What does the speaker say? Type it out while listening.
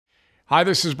Hi,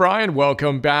 this is Brian.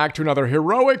 Welcome back to another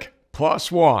Heroic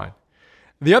Plus One.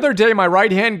 The other day, my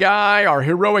right-hand guy, our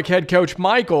heroic head coach,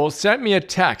 Michael, sent me a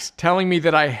text telling me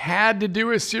that I had to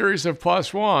do a series of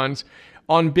plus ones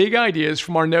on big ideas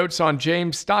from our notes on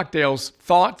James Stockdale's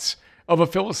Thoughts of a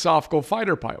Philosophical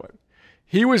Fighter Pilot.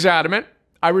 He was adamant.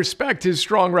 I respect his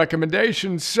strong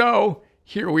recommendations, so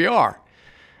here we are.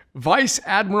 Vice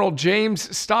Admiral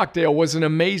James Stockdale was an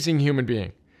amazing human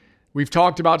being. We've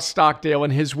talked about Stockdale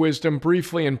and his wisdom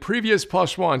briefly in previous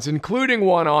plus ones, including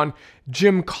one on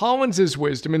Jim Collins's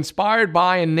wisdom inspired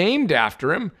by and named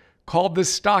after him called the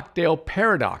Stockdale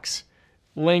Paradox,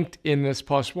 linked in this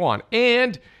plus one.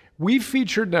 And we've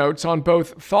featured notes on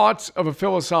both Thoughts of a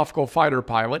Philosophical Fighter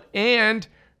Pilot and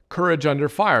Courage Under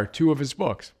Fire, two of his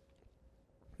books.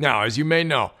 Now, as you may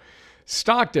know,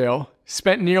 Stockdale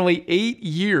spent nearly 8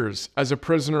 years as a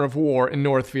prisoner of war in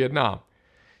North Vietnam.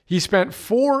 He spent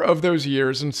 4 of those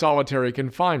years in solitary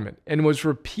confinement and was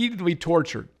repeatedly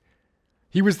tortured.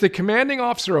 He was the commanding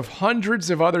officer of hundreds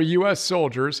of other U.S.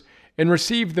 soldiers and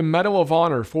received the Medal of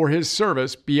Honor for his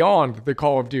service beyond the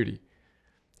call of duty.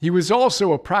 He was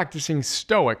also a practicing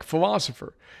Stoic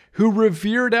philosopher who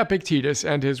revered Epictetus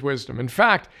and his wisdom. In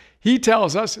fact, he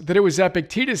tells us that it was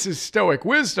Epictetus' Stoic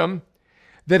wisdom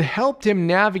that helped him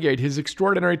navigate his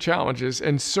extraordinary challenges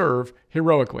and serve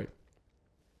heroically.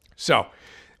 So,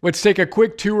 let's take a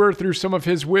quick tour through some of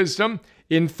his wisdom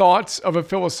in Thoughts of a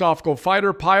Philosophical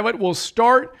Fighter Pilot. We'll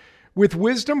start with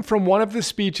wisdom from one of the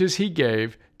speeches he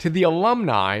gave to the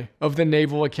alumni of the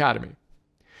Naval Academy.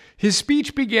 His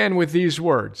speech began with these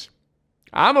words,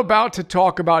 "I'm about to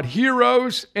talk about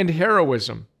heroes and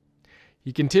heroism."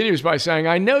 He continues by saying,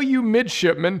 "I know you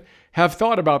midshipmen have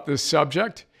thought about this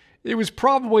subject. It was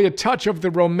probably a touch of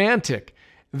the romantic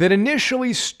that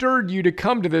initially stirred you to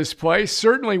come to this place,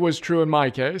 certainly was true in my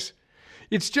case.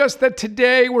 It's just that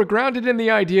today we're grounded in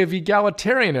the idea of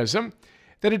egalitarianism,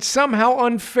 that it's somehow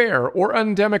unfair or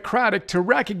undemocratic to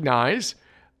recognize,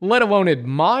 let alone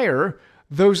admire,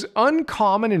 those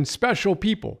uncommon and special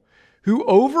people who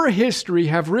over history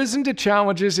have risen to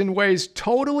challenges in ways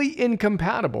totally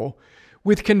incompatible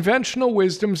with conventional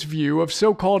wisdom's view of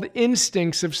so-called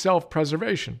instincts of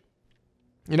self-preservation.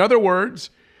 In other words,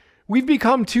 we've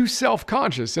become too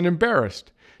self-conscious and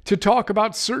embarrassed to talk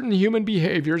about certain human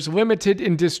behaviors limited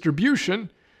in distribution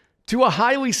to a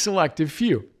highly selective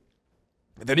few."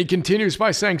 Then he continues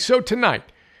by saying, "So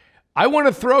tonight, I want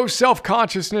to throw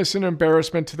self-consciousness and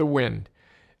embarrassment to the wind,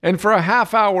 and for a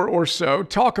half hour or so,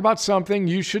 talk about something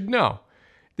you should know.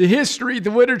 The history,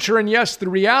 the literature, and yes, the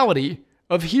reality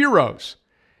of heroes.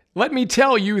 Let me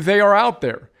tell you, they are out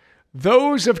there.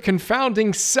 Those of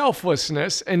confounding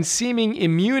selflessness and seeming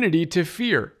immunity to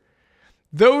fear.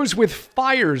 Those with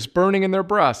fires burning in their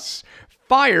breasts,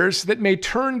 fires that may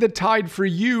turn the tide for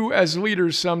you as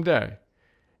leaders someday.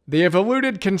 They have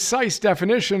eluded concise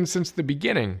definition since the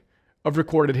beginning of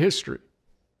recorded history."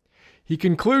 He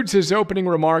concludes his opening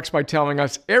remarks by telling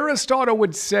us Aristotle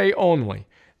would say only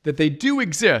that they do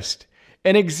exist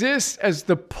and exist as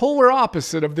the polar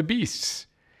opposite of the beasts.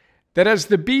 That as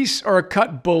the beasts are a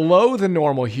cut below the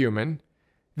normal human,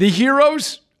 the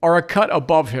heroes are a cut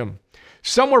above him,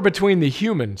 somewhere between the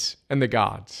humans and the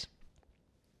gods.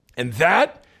 And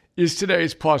that is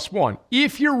today's plus one.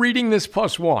 If you're reading this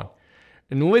plus one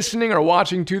and listening or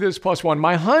watching to this plus one,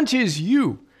 my hunch is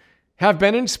you have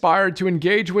been inspired to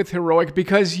engage with heroic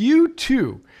because you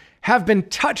too have been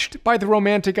touched by the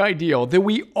romantic ideal that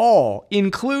we all,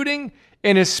 including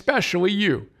and especially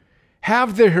you,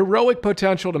 have the heroic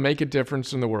potential to make a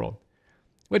difference in the world.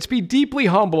 Let's be deeply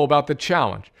humble about the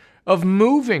challenge of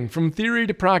moving from theory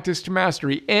to practice to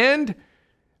mastery, and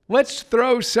let's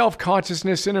throw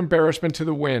self-consciousness and embarrassment to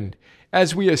the wind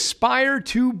as we aspire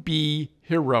to be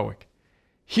heroic.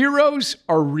 Heroes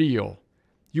are real.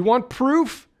 You want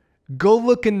proof? Go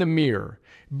look in the mirror,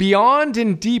 beyond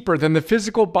and deeper than the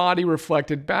physical body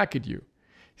reflected back at you.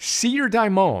 See your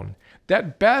daimon,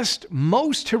 that best,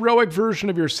 most heroic version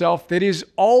of yourself that is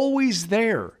always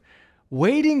there,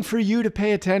 waiting for you to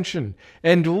pay attention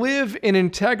and live in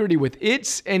integrity with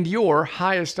its and your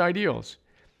highest ideals.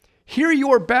 Hear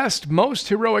your best, most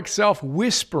heroic self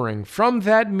whispering from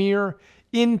that mirror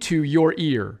into your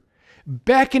ear,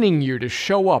 beckoning you to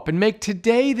show up and make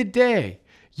today the day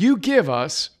you give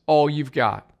us all you've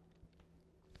got.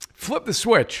 Flip the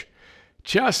switch.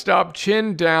 Chest up,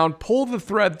 chin down, pull the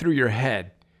thread through your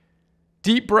head.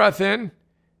 Deep breath in,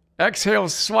 exhale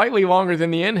slightly longer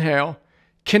than the inhale,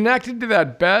 connected to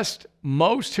that best,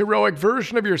 most heroic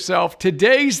version of yourself.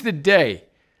 Today's the day.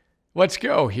 Let's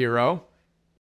go, hero.